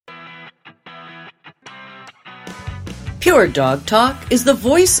Pure Dog Talk is the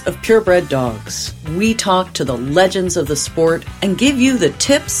voice of purebred dogs. We talk to the legends of the sport and give you the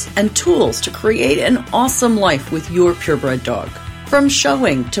tips and tools to create an awesome life with your purebred dog. From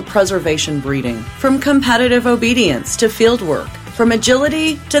showing to preservation breeding, from competitive obedience to field work, from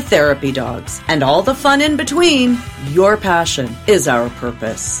agility to therapy dogs, and all the fun in between, your passion is our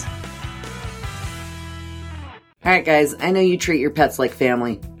purpose. All right, guys, I know you treat your pets like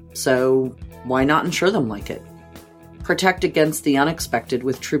family, so why not insure them like it? Protect against the unexpected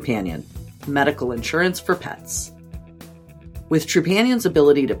with Trupanion, medical insurance for pets. With Trupanion's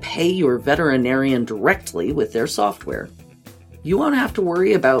ability to pay your veterinarian directly with their software, you won't have to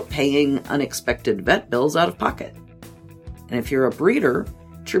worry about paying unexpected vet bills out of pocket. And if you're a breeder,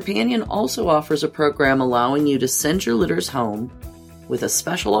 Trupanion also offers a program allowing you to send your litters home with a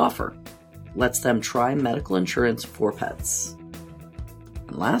special offer. Lets them try medical insurance for pets.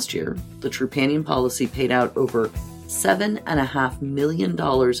 And last year, the Trupanion policy paid out over $7.5 million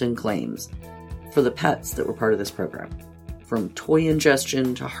in claims for the pets that were part of this program. From toy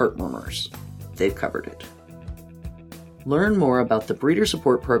ingestion to heart murmurs, they've covered it. Learn more about the breeder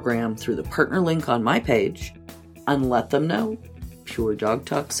support program through the partner link on my page and let them know Pure Dog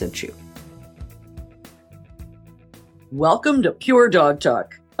Talk sent you. Welcome to Pure Dog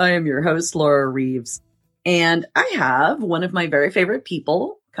Talk. I am your host, Laura Reeves, and I have one of my very favorite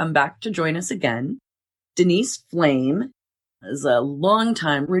people come back to join us again. Denise Flame is a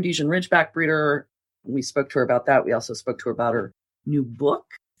longtime Rhodesian Ridgeback breeder. We spoke to her about that. We also spoke to her about her new book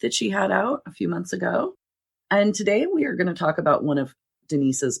that she had out a few months ago. And today we are going to talk about one of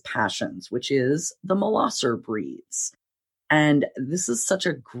Denise's passions, which is the Molosser breeds. And this is such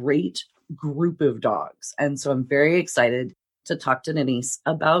a great group of dogs. And so I'm very excited to talk to Denise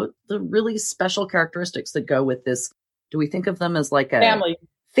about the really special characteristics that go with this. Do we think of them as like a family?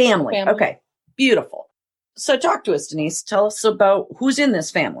 Okay, beautiful. So talk to us, Denise. Tell us about who's in this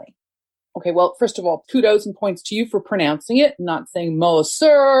family. Okay, well, first of all, kudos and points to you for pronouncing it, not saying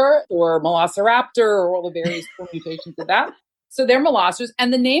Molosser or Molosseraptor or all the various permutations of that. So they're Molossers,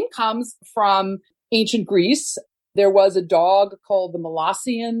 and the name comes from ancient Greece. There was a dog called the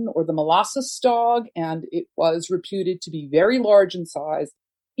Molossian or the Molossus dog, and it was reputed to be very large in size,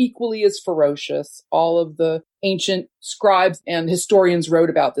 equally as ferocious. All of the ancient scribes and historians wrote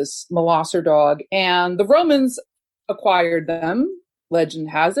about this Molosser dog, and the Romans acquired them, legend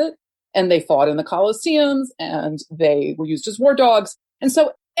has it, and they fought in the Colosseums, and they were used as war dogs. And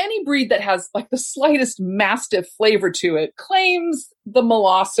so any breed that has like the slightest Mastiff flavor to it claims the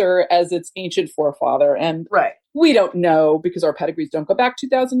Molosser as its ancient forefather. And we don't know because our pedigrees don't go back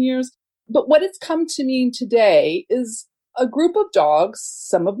 2,000 years. But what it's come to mean today is a group of dogs,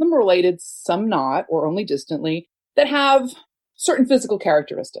 some of them related, some not, or only distantly, that have certain physical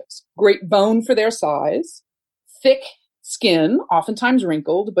characteristics. Great bone for their size, thick skin, oftentimes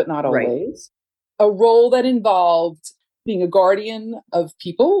wrinkled, but not always. A role that involved being a guardian of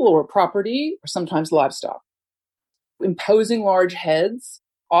people or property, or sometimes livestock. Imposing large heads,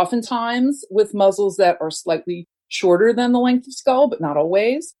 oftentimes with muzzles that are slightly shorter than the length of skull, but not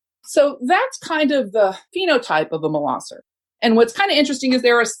always. So that's kind of the phenotype of a Molosser. And what's kind of interesting is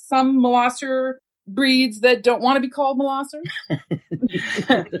there are some Molosser breeds that don't want to be called Molossers.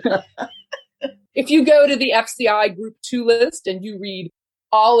 If you go to the FCI Group 2 list and you read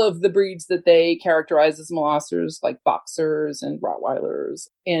all of the breeds that they characterize as Molossers, like Boxers and Rottweilers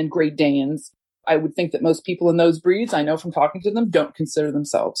and Great Danes, I would think that most people in those breeds, I know from talking to them, don't consider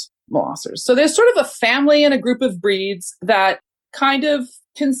themselves Molossers. So there's sort of a family and a group of breeds that kind of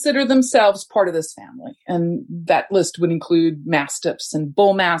consider themselves part of this family. And that list would include Mastiffs and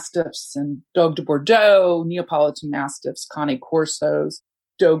Bull Mastiffs and Dogue de Bordeaux, Neapolitan Mastiffs, Cane Corsos,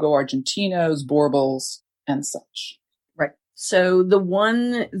 Dogo Argentinos, Borbals, and such. Right. So the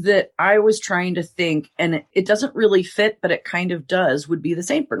one that I was trying to think, and it doesn't really fit, but it kind of does, would be the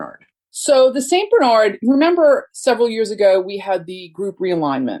St. Bernard. So the St. Bernard, remember several years ago, we had the group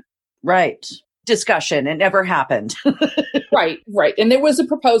realignment. Right. Discussion. It never happened. Right. And there was a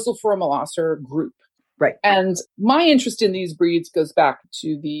proposal for a Molosser group. Right. And my interest in these breeds goes back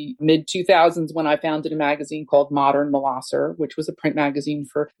to the mid-2000s when I founded a magazine called Modern Molosser, which was a print magazine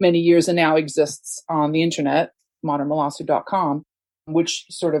for many years and now exists on the internet, modernmolosser.com, which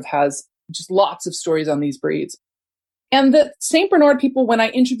sort of has just lots of stories on these breeds. And the St. Bernard people, when I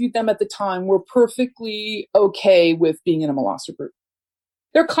interviewed them at the time, were perfectly okay with being in a Molosser group.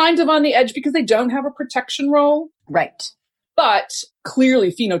 They're kind of on the edge because they don't have a protection role. Right. But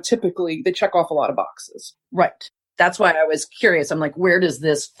clearly, phenotypically, they check off a lot of boxes. Right. That's why I was curious. I'm like, where does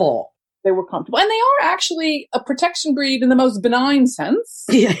this fall? They were comfortable. And they are actually a protection breed in the most benign sense.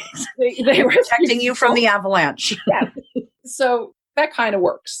 Yeah. They were protecting you from the avalanche. Yeah. So that kind of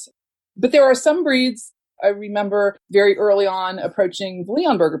works. But there are some breeds, I remember very early on approaching the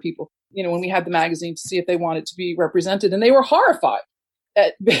Leonberger people, when we had the magazine to see if they wanted to be represented. And they were horrified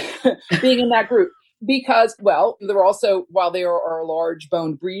at being in that group because, well, they're also, while they are a large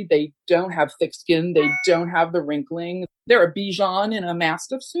boned breed, they don't have thick skin. They don't have the wrinkling. They're a Bichon in a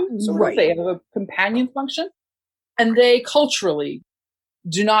Mastiff suit. Sort of. They have a companion function. And they culturally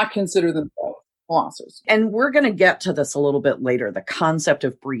do not consider themselves Molossers. And we're going to get to this a little bit later, the concept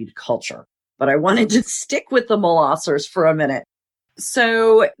of breed culture. But I wanted to stick with the Molossers for a minute.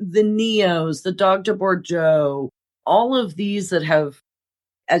 So the Neos, the Dog de Bordeaux, all of these that have,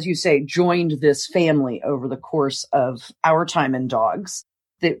 as you say, joined this family over the course of our time in dogs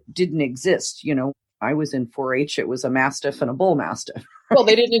that didn't exist. I was in 4-H. It was a Mastiff and a Bull Mastiff. Well,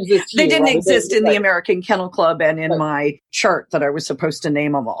 they didn't exist here. They didn't exist in the American Kennel Club and in my chart that I was supposed to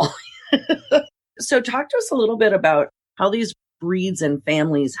name them all. So talk to us a little bit about how these breeds and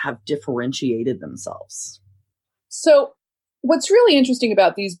families have differentiated themselves. So what's really interesting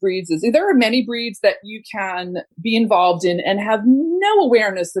about these breeds is there are many breeds that you can be involved in and have no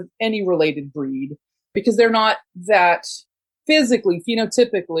awareness of any related breed because they're not that physically,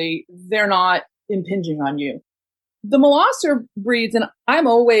 phenotypically, they're not impinging on you. The Molosser breeds, and I'm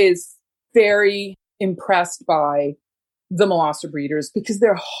always very impressed by the Molosser breeders because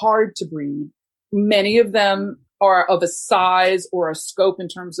they're hard to breed. Many of them are of a size or a scope in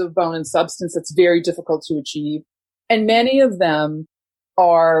terms of bone and substance that's very difficult to achieve. And many of them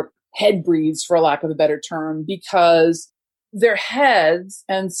are head breeds, for lack of a better term, because their heads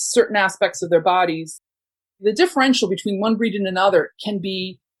and certain aspects of their bodies, the differential between one breed and another can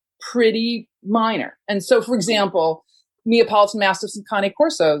be pretty minor. And so, for example, Neapolitan Mastiffs and Cane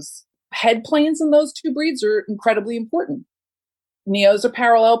Corsos, head planes in those two breeds are incredibly important. Neos are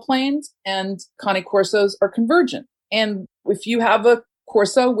parallel planes and Cane Corsos are convergent. And if you have a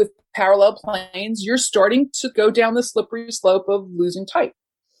Corso with parallel planes, you're starting to go down the slippery slope of losing type.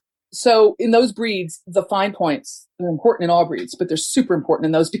 So in those breeds, the fine points are important in all breeds, but they're super important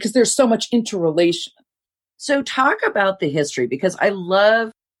in those because there's so much interrelation. So talk about the history, because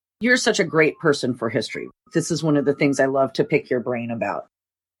you're such a great person for history. This is one of the things I love to pick your brain about.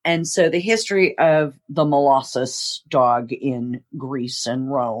 And so the history of the Molossus dog in Greece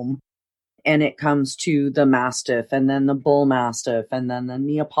and Rome, and it comes to the Mastiff and then the Bull Mastiff and then the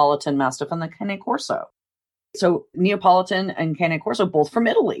Neapolitan Mastiff and the Cane Corso. So Neapolitan and Cane Corso, both from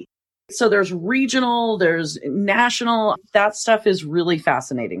Italy. So there's regional, there's national. That stuff is really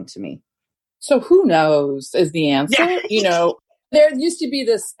fascinating to me. So who knows is the answer. There used to be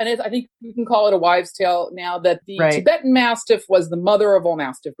this, and I think you can call it a wives' tale now, that the Tibetan Mastiff was the mother of all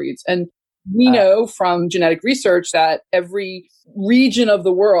Mastiff breeds. And we know from genetic research that every region of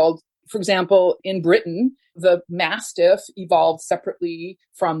the world, for example, in Britain, the Mastiff evolved separately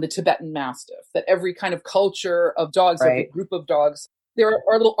from the Tibetan Mastiff, that every kind of culture of dogs, every group of dogs, there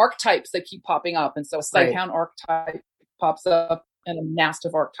are little archetypes that keep popping up. And so a Sighthound archetype pops up and a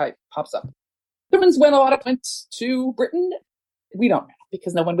Mastiff archetype pops up. Humans went to Britain. We don't know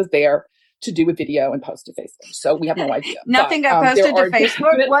because no one was there to do a video and post to Facebook. So we have no idea. Nothing got posted to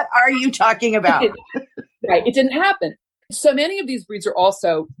Facebook? What are you talking about? It didn't happen. So many of these breeds are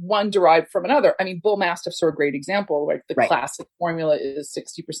also one derived from another. I mean, Bull Mastiffs are a great example. Like the classic formula is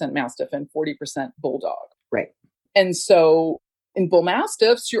 60% Mastiff and 40% Bulldog. Right. And so in Bull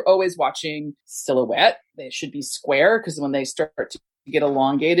Mastiffs, you're always watching silhouette. They should be square because when they start to get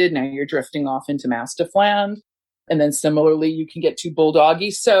elongated, now you're drifting off into Mastiff land. And then similarly, you can get too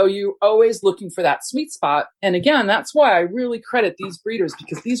bulldoggy. So you're always looking for that sweet spot. And again, that's why I really credit these breeders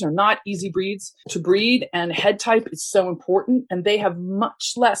because these are not easy breeds to breed. And head type is so important. And they have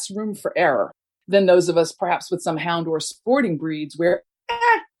much less room for error than those of us perhaps with some hound or sporting breeds where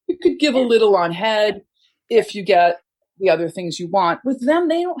you could give a little on head if you get the other things you want. With them,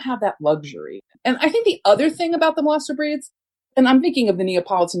 they don't have that luxury. And I think the other thing about the Molosser breeds, and I'm thinking of the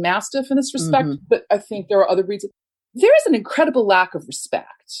Neapolitan Mastiff in this respect, but I think there are other breeds. There is an incredible lack of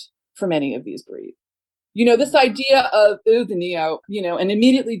respect for many of these breeds. This idea of, the Neo, and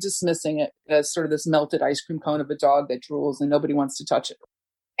immediately dismissing it as sort of this melted ice cream cone of a dog that drools and nobody wants to touch it.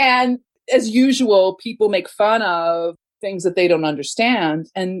 And as usual, people make fun of things that they don't understand.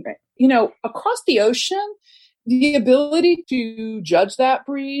 And, across the ocean, the ability to judge that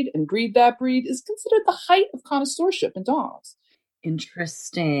breed and breed that breed is considered the height of connoisseurship in dogs.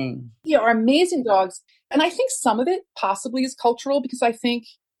 Interesting. Are amazing dogs. And I think some of it possibly is cultural because I think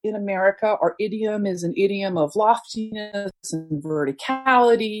in America, our idiom is an idiom of loftiness and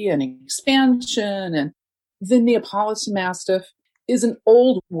verticality and expansion. And the Neapolitan Mastiff is an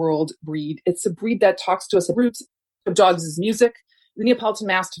old world breed. It's a breed that talks to us at roots. Dogs is music. The Neapolitan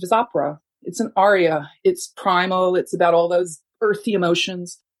Mastiff is opera. It's an aria. It's primal. It's about all those earthy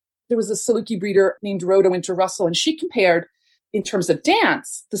emotions. There was a Saluki breeder named Rhoda Winter Russell, and she compared, in terms of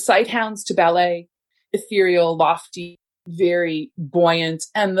dance, the sighthounds to ballet, ethereal, lofty, very buoyant,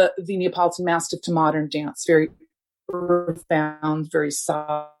 and the Neapolitan Mastiff to modern dance, very earthbound, very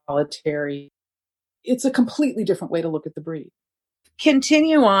solitary. It's a completely different way to look at the breed.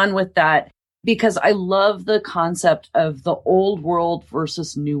 Continue on with that, because I love the concept of the old world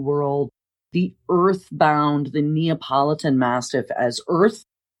versus new world, the earthbound, the Neapolitan Mastiff as earth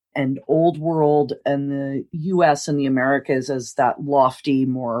and old world, and the U.S. and the Americas as that lofty,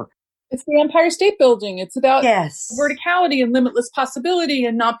 more... It's the Empire State Building. It's about verticality and limitless possibility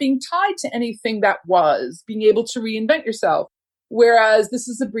and not being tied to anything that was, being able to reinvent yourself. Whereas this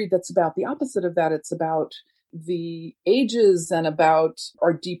is a breed that's about the opposite of that. It's about the ages and about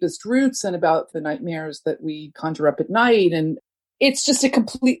our deepest roots and about the nightmares that we conjure up at night. And it's just a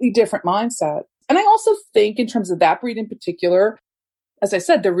completely different mindset. And I also think in terms of that breed in particular, as I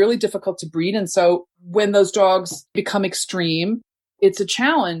said, they're really difficult to breed. And so when those dogs become extreme, it's a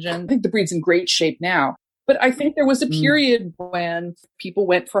challenge. And I think the breed's in great shape now. But I think there was a period when people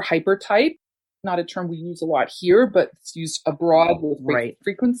went for hyper type, not a term we use a lot here, but it's used abroad with great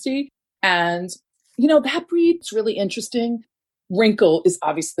frequency. And, you know, that breed's really interesting. Wrinkle is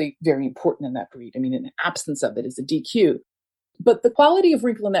obviously very important in that breed. I mean, an absence of it is a DQ. But the quality of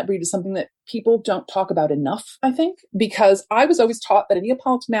wrinkle in that breed is something that people don't talk about enough, I think, because I was always taught that a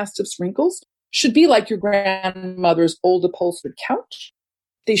Neapolitan Mastiff's wrinkles should be like your grandmother's old upholstered couch.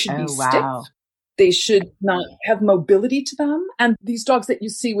 They should be stiff. They should not have mobility to them. And these dogs that you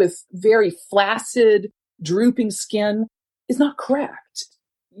see with very flaccid, drooping skin is not correct.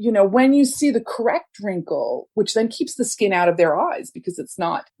 You know, when you see the correct wrinkle, which then keeps the skin out of their eyes because it's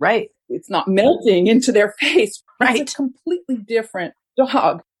not it's not melting into their face. It's a completely different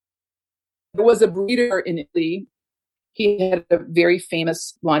dog. There was a breeder in Italy. He had a very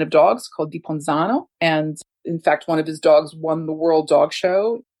famous line of dogs called Di Ponzano. And in fact, one of his dogs won the World Dog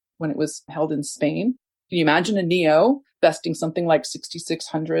Show when it was held in Spain. Can you imagine a Neo besting something like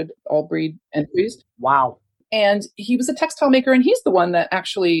 6,600 all breed entries? Wow. And he was a textile maker, and he's the one that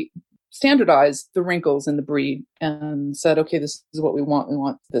actually standardized the wrinkles in the breed and said, okay, this is what we want. We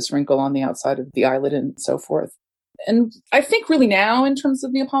want this wrinkle on the outside of the eyelid and so forth. And I think really now, in terms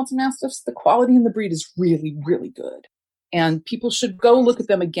of Neapolitan Mastiffs, the quality in the breed is really, really good. And people should go look at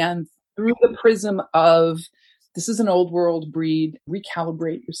them again through the prism of, this is an old world breed,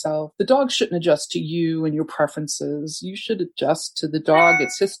 recalibrate yourself. The dog shouldn't adjust to you and your preferences. You should adjust to the dog,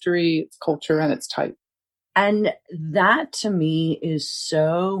 its history, its culture, and its type. And that to me is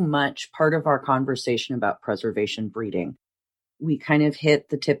so much part of our conversation about preservation breeding. We kind of hit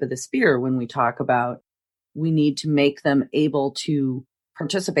the tip of the spear when we talk about we need to make them able to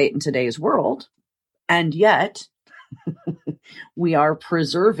participate in today's world. And yet we are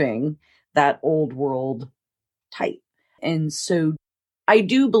preserving that old world type. And so I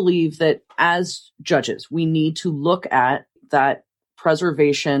do believe that as judges, we need to look at that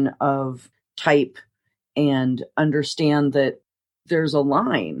preservation of type and understand that there's a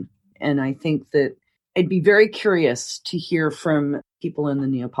line. And I think that I'd be very curious to hear from people in the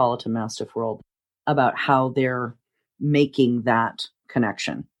Neapolitan Mastiff world about how they're making that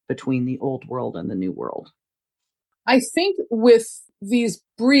connection between the old world and the new world. I think with these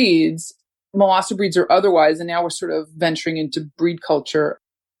breeds, Molosser breeds or otherwise, and now we're sort of venturing into breed culture,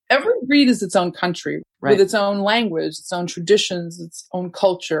 every breed is its own country with its own language, its own traditions, its own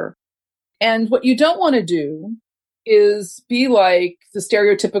culture. And what you don't want to do is be like the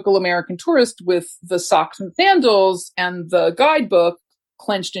stereotypical American tourist with the socks and sandals and the guidebook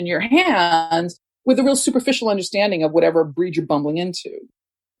clenched in your hand with a real superficial understanding of whatever breed you're bumbling into.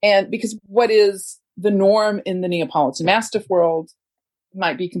 And because what is the norm in the Neapolitan Mastiff world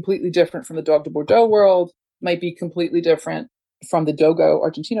might be completely different from the Dog de Bordeaux world, might be completely different from the Dogo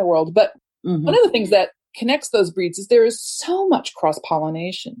Argentina world. But one of the things that connects those breeds is there is so much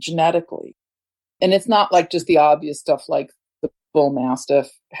cross-pollination genetically. And it's not like just the obvious stuff like the bull mastiff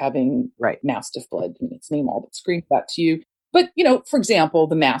having mastiff blood in its name all but screams that to you. But, you know, for example,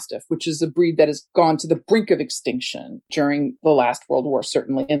 the mastiff, which is a breed that has gone to the brink of extinction during the last World War,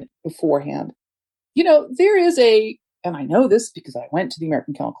 certainly, and beforehand. You know, there is and I know this because I went to the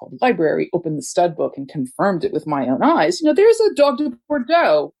American Kennel Club Library, opened the stud book and confirmed it with my own eyes. You know, there's a Dog de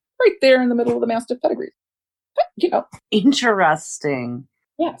Bordeaux right there in the middle of the mastiff pedigree. You know. Interesting.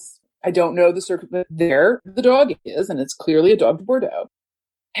 Yes. I don't know the circumstance there the dog is, and it's clearly a Dog de Bordeaux,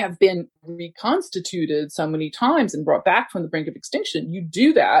 have been reconstituted so many times and brought back from the brink of extinction. You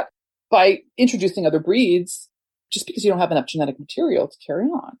do that by introducing other breeds just because you don't have enough genetic material to carry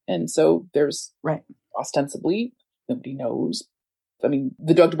on. And so there's ostensibly, nobody knows. I mean,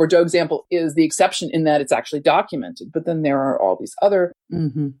 the Dogue de Bordeaux example is the exception in that it's actually documented, but then there are all these other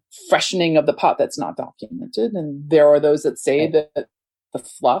freshening of the pot that's not documented. And there are those that say that the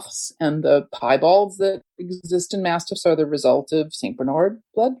fluffs and the piebalds that exist in Mastiffs are the result of St. Bernard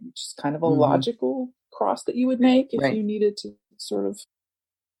blood, which is kind of a logical cross that you would make if you needed to sort of.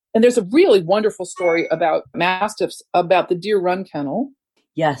 And there's a really wonderful story about Mastiffs, about the Deer Run kennel.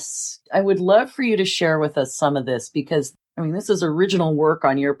 Yes. I would love for you to share with us some of this because, I mean, this is original work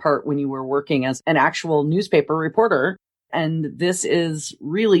on your part when you were working as an actual newspaper reporter. And this is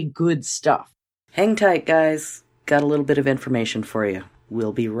really good stuff. Hang tight, guys. Got a little bit of information for you.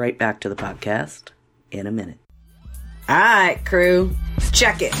 We'll be right back to the podcast in a minute. All right, crew.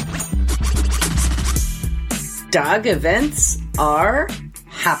 Check it. Dog events are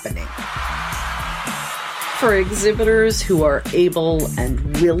happening. For exhibitors who are able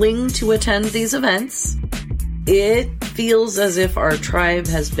and willing to attend these events, it feels as if our tribe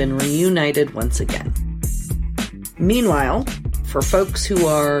has been reunited once again. Meanwhile, for folks who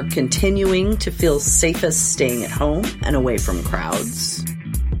are continuing to feel safest staying at home and away from crowds,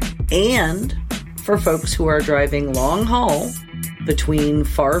 and for folks who are driving long haul between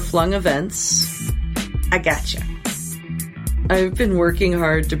far-flung events, I gotcha. I've been working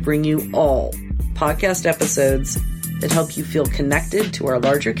hard to bring you all podcast episodes that help you feel connected to our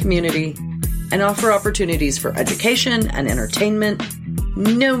larger community and offer opportunities for education and entertainment,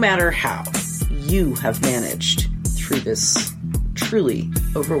 no matter how you have managed through this truly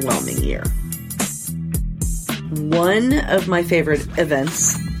overwhelming year. One of my favorite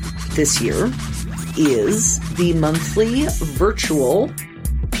events this year is the monthly virtual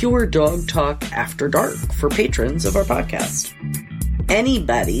Pure Dog Talk After Dark for patrons of our podcast.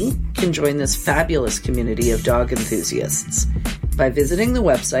 Anybody can join this fabulous community of dog enthusiasts by visiting the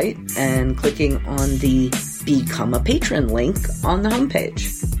website and clicking on the Become a Patron link on the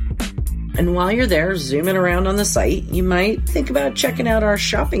homepage. And while you're there zooming around on the site, you might think about checking out our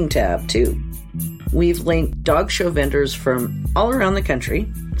shopping tab too. We've linked dog show vendors from all around the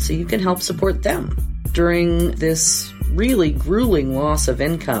country so you can help support them during this really grueling loss of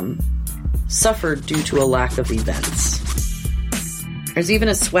income suffered due to a lack of events. There's even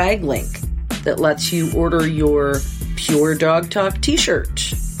a swag link that lets you order your Pure Dog Talk t-shirt,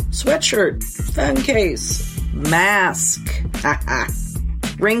 sweatshirt, phone case, mask,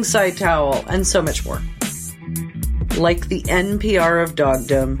 ringside towel, and so much more. Like the NPR of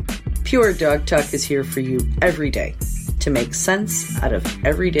dogdom, Pure Dog Talk is here for you every day to make sense out of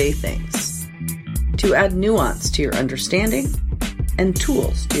everyday things, to add nuance to your understanding and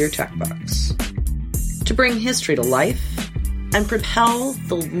tools to your tech box, to bring history to life and propel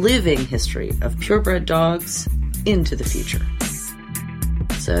the living history of purebred dogs into the future.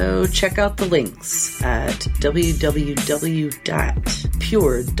 So check out the links at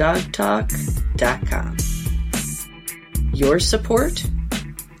www.puredogtalk.com. Your support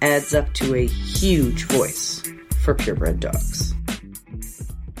adds up to a huge voice for purebred dogs.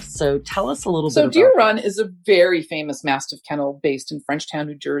 So tell us a little bit about Deer Run is a very famous Mastiff kennel based in Frenchtown,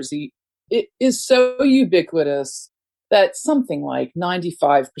 New Jersey. It is so ubiquitous that something like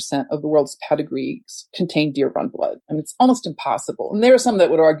 95% of the world's pedigrees contain Deer Run blood. I mean, it's almost impossible. And there are some that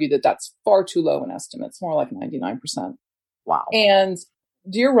would argue that that's far too low an estimate. It's more like 99%. Wow. And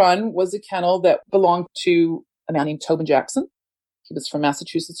Deer Run was a kennel that belonged to a man named Tobin Jackson. He was from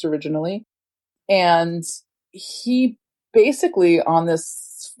Massachusetts originally. And he basically, on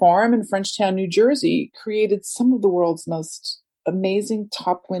this farm in Frenchtown, New Jersey, created some of the world's most amazing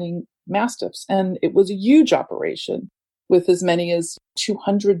top-winning Mastiffs. And it was a huge operation with as many as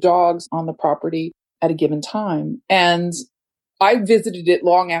 200 dogs on the property at a given time. And I visited it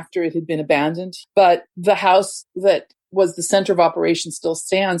long after it had been abandoned, but the house that was the center of operations still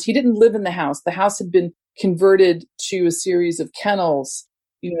stands. He didn't live in the house. The house had been converted to a series of kennels.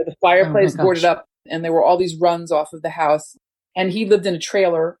 You know, the fireplace boarded up, and there were all these runs off of the house. And he lived in a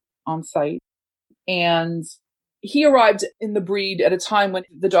trailer on site. And he arrived in the breed at a time when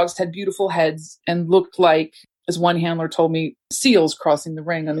the dogs had beautiful heads and looked like, as one handler told me, seals crossing the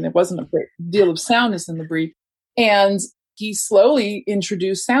ring. I mean, there wasn't a great deal of soundness in the breed. And he slowly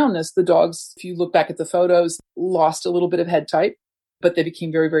introduced soundness. The dogs, if you look back at the photos, lost a little bit of head type, but they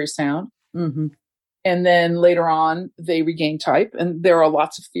became very, very sound. Mm-hmm. And then later on, they regained type. And there are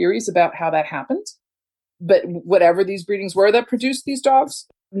lots of theories about how that happened. But whatever these breedings were that produced these dogs,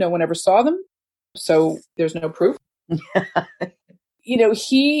 no one ever saw them. So there's no proof. You know,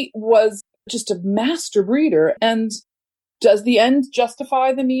 he was just a master breeder. And does the end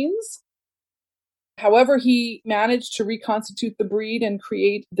justify the means? However, he managed to reconstitute the breed and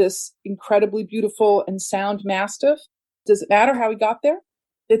create this incredibly beautiful and sound Mastiff. Does it matter how he got there?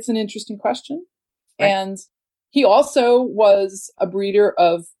 It's an interesting question. Right. And he also was a breeder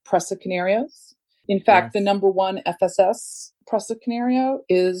of Presa Canarios. In fact, the number one FSS Presa Canario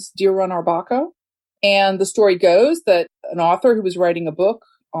is Deer Run Arbaco. And the story goes that an author who was writing a book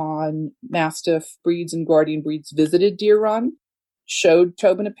on Mastiff breeds and guardian breeds visited Deer Run, showed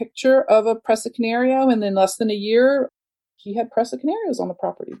Tobin a picture of a Presa Canario, and in less than a year, he had Presa Canarios on the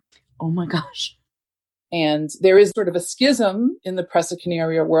property. Oh my gosh. And there is sort of a schism in the Presa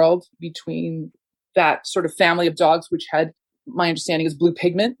Canario world between that sort of family of dogs, which had, my understanding is blue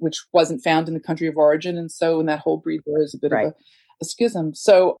pigment, which wasn't found in the country of origin. And so in that whole breed, there is a bit of a schism.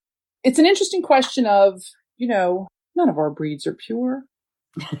 So it's an interesting question of, none of our breeds are pure.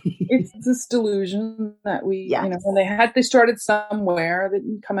 It's this delusion that we, when they started somewhere, they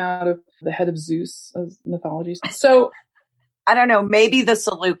didn't come out of the head of Zeus as mythologies. So I don't know, maybe the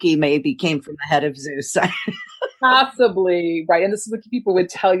Saluki maybe came from the head of Zeus. Possibly, right. And the Saluki people would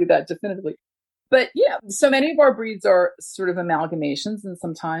tell you that definitively. But yeah, so many of our breeds are sort of amalgamations, and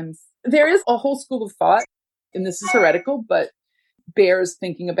sometimes there is a whole school of thought, and this is heretical, but bears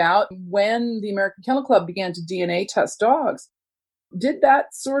thinking about when the American Kennel Club began to DNA test dogs. Did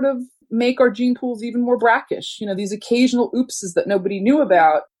that sort of make our gene pools even more brackish? These occasional oopses that nobody knew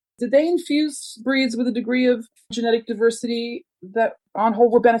about. Did they infuse breeds with a degree of genetic diversity that on whole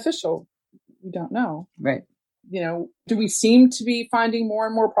were beneficial? We don't know. Right. Do we seem to be finding more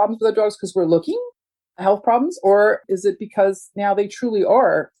and more problems with our dogs because we're looking at health problems? Or is it because now they truly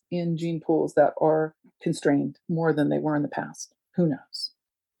are in gene pools that are constrained more than they were in the past? Who knows?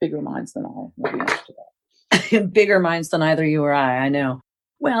 Bigger minds than all. Maybe answer to that. Bigger minds than either you or I know.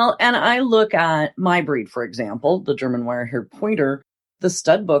 Well, and I look at my breed, for example, the German wire-haired pointer. The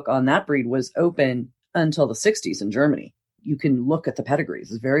stud book on that breed was open until the 60s in Germany. You can look at the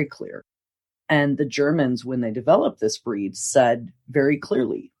pedigrees. It's very clear. And the Germans, when they developed this breed, said very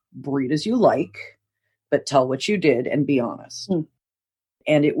clearly, breed as you like, but tell what you did and be honest. Mm.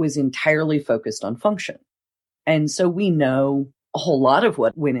 And it was entirely focused on function. And so we know a whole lot of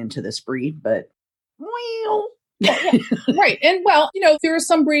what went into this breed, but right. And there are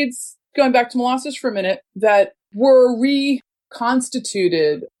some breeds, going back to Molossers for a minute, that were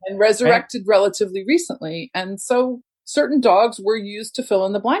reconstituted and resurrected relatively recently. And so certain dogs were used to fill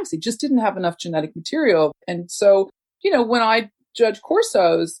in the blanks. They just didn't have enough genetic material. And so, when I judge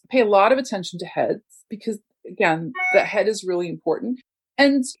Corsos, I pay a lot of attention to heads because, again, the head is really important.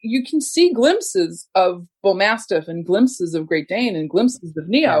 And you can see glimpses of Bull Mastiff and glimpses of Great Dane and glimpses of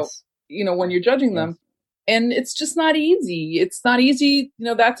Neo, when you're judging them. And it's just not easy. It's not easy.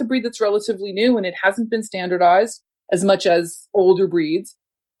 That's a breed that's relatively new and it hasn't been standardized as much as older breeds.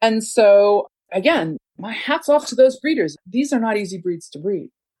 And so, again, my hat's off to those breeders. These are not easy breeds to breed.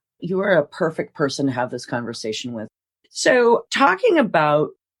 You are a perfect person to have this conversation with. So talking about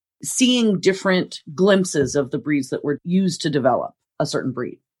seeing different glimpses of the breeds that were used to develop a certain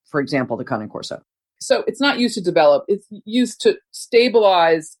breed, for example, the Cane Corso. So it's not used to develop. It's used to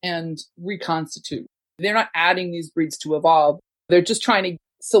stabilize and reconstitute. They're not adding these breeds to evolve. They're just trying to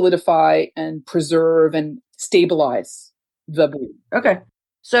solidify and preserve and stabilize the breed. Okay.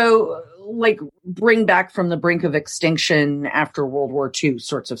 So bring back from the brink of extinction after World War II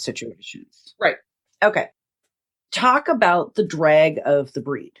sorts of situations. Right. Okay. Talk about the drag of the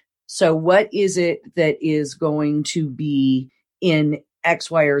breed. So what is it that is going to be in X,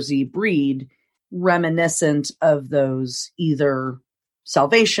 Y, or Z breed reminiscent of those either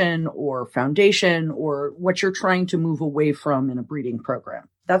salvation or foundation or what you're trying to move away from in a breeding program?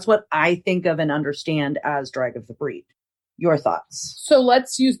 That's what I think of and understand as drag of the breed. Your thoughts? So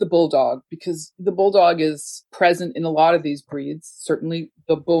let's use the bulldog because the bulldog is present in a lot of these breeds, certainly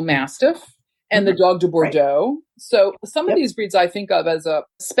the bull mastiff and the dog de Bordeaux. Right. So some of these breeds I think of as a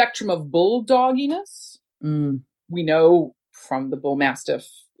spectrum of bulldogginess. Mm. We know from the bull mastiff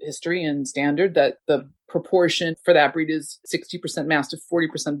history and standard that the proportion for that breed is 60% mastiff,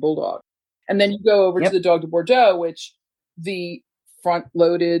 40% bulldog. And then you go over to the dog de Bordeaux, which the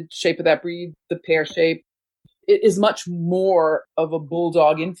front-loaded shape of that breed, the pear shape, it is much more of a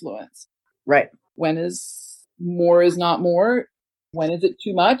bulldog influence. Right. When is more is not more? When is it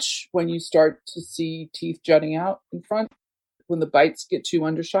too much? When you start to see teeth jutting out in front, when the bites get too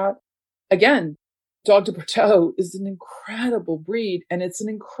undershot. Again, Dog de Bordeaux is an incredible breed, and it's an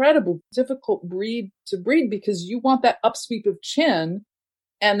incredible, difficult breed to breed because you want that upsweep of chin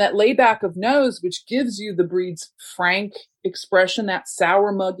and that layback of nose, which gives you the breed's frank expression, that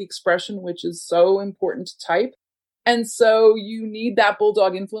sour mug expression, which is so important to type. And so you need that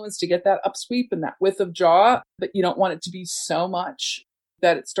bulldog influence to get that upsweep and that width of jaw, but you don't want it to be so much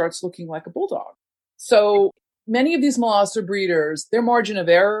that it starts looking like a bulldog. So many of these Molosser breeders, their margin of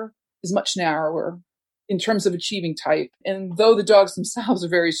error is much narrower in terms of achieving type. And though the dogs themselves are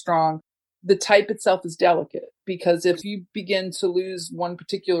very strong, the type itself is delicate, because if you begin to lose one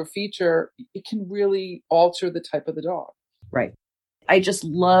particular feature, it can really alter the type of the dog. Right. I just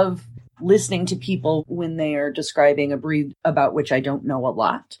love listening to people when they are describing a breed about which I don't know a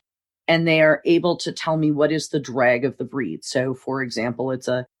lot, and they are able to tell me what is the drag of the breed. So, for example, it's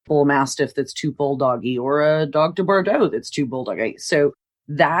a bull mastiff that's too bulldoggy, or a dog de Bordeaux that's too bulldoggy. So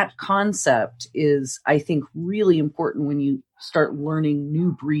that concept is, I think, really important when you start learning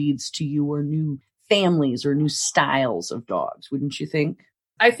new breeds to you, or new families or new styles of dogs, wouldn't you think?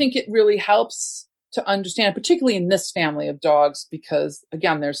 I think it really helps to understand, particularly in this family of dogs, because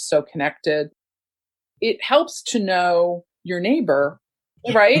again, they're so connected. It helps to know your neighbor,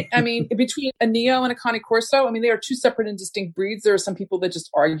 right? I mean, between a Neo and a Cane Corso, I mean, they are two separate and distinct breeds. There are some people that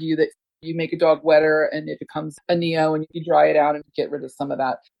just argue that you make a dog wetter and it becomes a Neo, and you dry it out and get rid of some of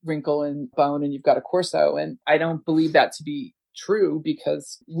that wrinkle and bone and you've got a Corso. And I don't believe that to be true,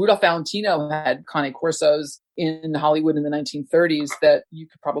 because Rudolph Valentino had Cane Corsos in Hollywood in the 1930s that you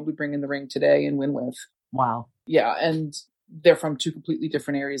could probably bring in the ring today and win with. Wow. Yeah. And they're from two completely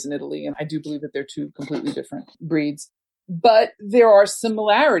different areas in Italy. And I do believe that they're two completely different breeds, but there are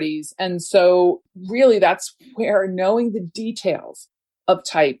similarities. And so really that's where knowing the details of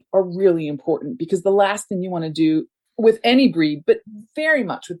type are really important, because the last thing you want to do with any breed, but very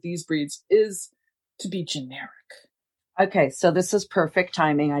much with these breeds, is to be generic. Okay, so this is perfect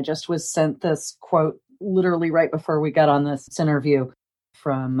timing. I just was sent this quote literally right before we got on this interview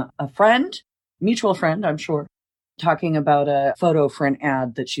from a friend, mutual friend, I'm sure, talking about a photo for an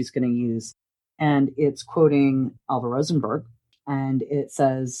ad that she's going to use. And it's quoting Alva Rosenberg. And it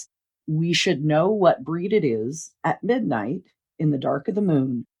says, "We should know what breed it is at midnight in the dark of the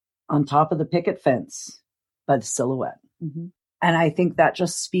moon on top of the picket fence by the silhouette." Mm-hmm. And I think that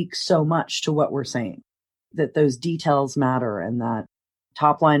just speaks so much to what we're saying, that those details matter, and that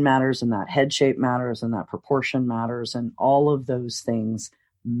top line matters, and that head shape matters, and that proportion matters, and all of those things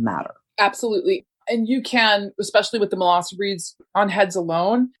matter. Absolutely. And you can, especially with the Molosser breeds, on heads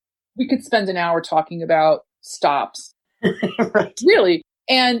alone, we could spend an hour talking about stops. Right. Really.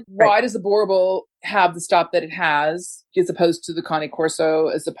 And why does the Borbal have the stop that it has, as opposed to the Cane Corso,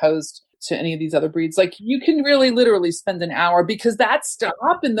 as opposed to any of these other breeds? Like, you can really literally spend an hour, because that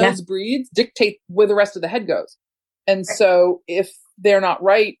stop in those breeds dictate where the rest of the head goes. And so if they're not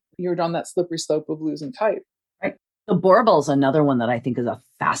right, you're on that slippery slope of losing type. Right. The Borbal is another one that I think is a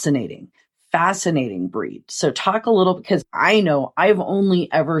fascinating breed. So talk a little, because I know I've only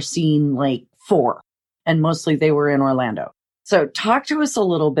ever seen like 4, and mostly they were in Orlando. So talk to us a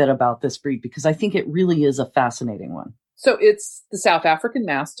little bit about this breed, because I think it really is a fascinating one. So it's the South African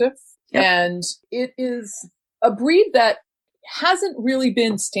Mastiff. Yep. And it is a breed that hasn't really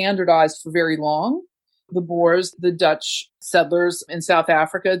been standardized for very long. The Boers, the Dutch settlers in South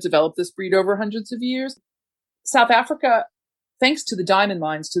Africa, developed this breed over hundreds of years. South Africa, thanks to the diamond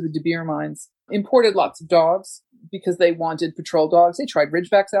mines, to the De Beer mines, imported lots of dogs because they wanted patrol dogs. They tried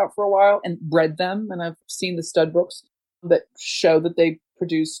Ridgebacks out for a while and bred them. And I've seen the stud books that show that they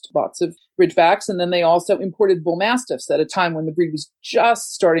produced lots of Ridgebacks. And then they also imported bull mastiffs at a time when the breed was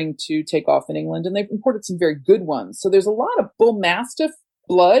just starting to take off in England. And they've imported some very good ones. So there's a lot of bull mastiff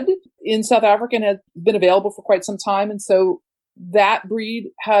blood in South Africa and has been available for quite some time. And so that breed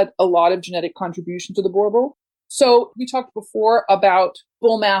had a lot of genetic contribution to the Borbal. So we talked before about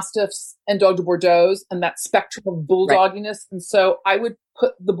bull mastiffs and dog de Bordeaux and that spectrum of bulldogginess. Right. And so I would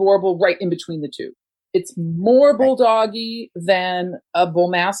put the Borbal right in between the two. It's more bulldoggy than a bull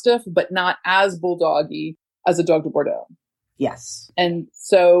mastiff, but not as bulldoggy as a dog de Bordeaux. Yes. And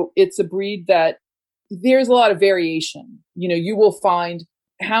so it's a breed that there's a lot of variation. You know, you will find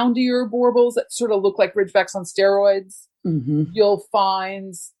houndier Borbals that sort of look like Ridgebacks on steroids. Mm-hmm. You'll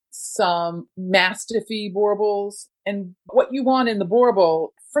find some mastiffy Borbals. And what you want in the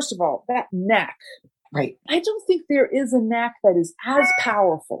Borbal, first of all, that neck. Right. I don't think there is a neck that is as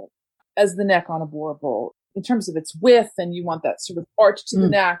powerful as the neck on a Borbal in terms of its width, and you want that sort of arch to the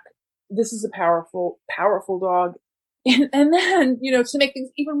neck. This is a powerful, powerful dog. And then, you know, to make things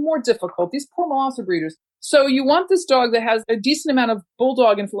even more difficult, these poor Molosser breeders. So you want this dog that has a decent amount of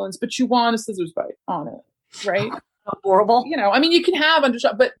bulldog influence, but you want a scissors bite on it, right? Horrible. You know, I mean, you can have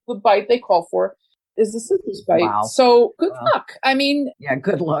undershot, but the bite they call for is the scissors bite. Wow. So good luck. I mean, yeah,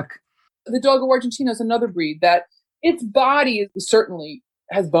 good luck. The Dogo Argentino is another breed that its body certainly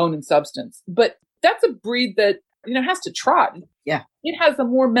has bone and substance, but that's a breed that It has to trot. Yeah. It has a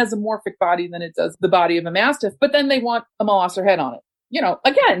more mesomorphic body than it does the body of a Mastiff, but then they want a Molosser head on it.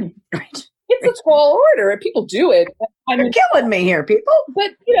 Again, Right. it's a tall order and people do it. You're killing me here, people.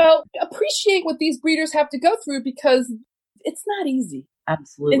 But, appreciate what these breeders have to go through because it's not easy.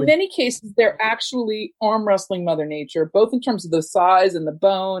 Absolutely. In many cases, they're actually arm wrestling Mother Nature, both in terms of the size and the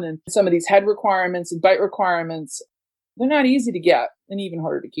bone and some of these head requirements and bite requirements. They're not easy to get and even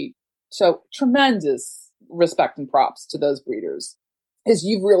harder to keep. So tremendous respect and props to those breeders, because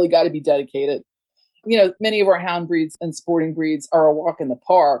you've really got to be dedicated. Many of our hound breeds and sporting breeds are a walk in the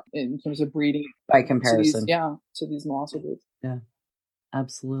park in terms of breeding. By comparison. To these Molosser breeds. Yeah,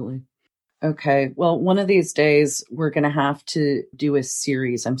 absolutely. Okay. Well, one of these days we're going to have to do a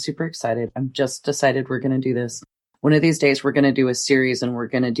series. I'm super excited. I'm just decided we're going to do this. One of these days we're going to do a series and we're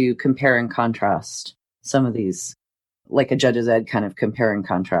going to do compare and contrast some of these, like a Judge's Ed kind of compare and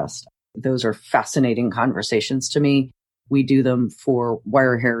contrast. Those are fascinating conversations to me. We do them for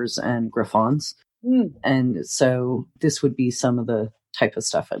wire hairs and Griffons. And so this would be some of the type of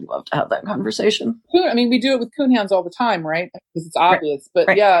stuff I'd love to have that conversation. We do it with coonhounds all the time, right? Because it's obvious. Right.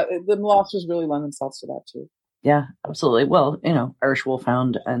 But yeah, the Molossers really lend themselves to that too. Yeah, absolutely. Well, Irish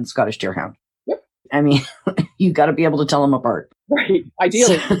Wolfhound and Scottish Deerhound. Yep. You got to be able to tell them apart. Right.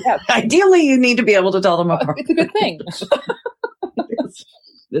 Ideally, yes. Ideally, you need to be able to tell them apart. It's a good thing.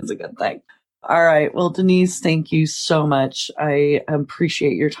 It's a good thing. All right. Well, Denise, thank you so much. I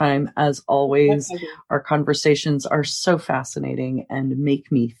appreciate your time as always. Our conversations are so fascinating and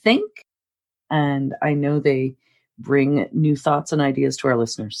make me think. And I know they bring new thoughts and ideas to our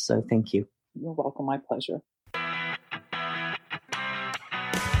listeners. So thank you. You're welcome. My pleasure.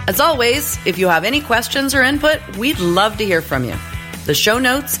 As always, if you have any questions or input, we'd love to hear from you. The show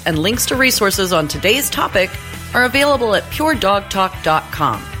notes and links to resources on today's topic are available at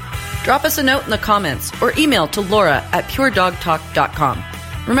puredogtalk.com. Drop us a note in the comments or email to laura@puredogtalk.com.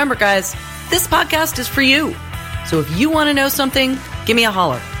 Remember, guys, this podcast is for you. So if you want to know something, give me a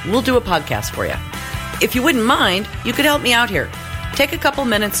holler. We'll do a podcast for you. If you wouldn't mind, you could help me out here. Take a couple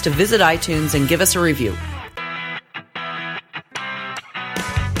minutes to visit iTunes and give us a review.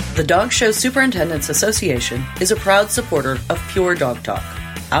 The Dog Show Superintendents Association is a proud supporter of Pure Dog Talk.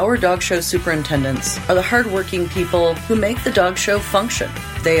 Our dog show superintendents are the hardworking people who make the dog show function.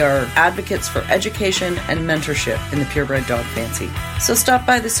 They are advocates for education and mentorship in the purebred dog fancy. So stop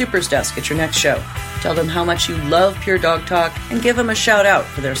by the Supers desk at your next show. Tell them how much you love Pure Dog Talk and give them a shout out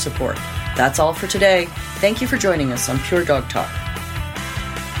for their support. That's all for today. Thank you for joining us on Pure Dog Talk.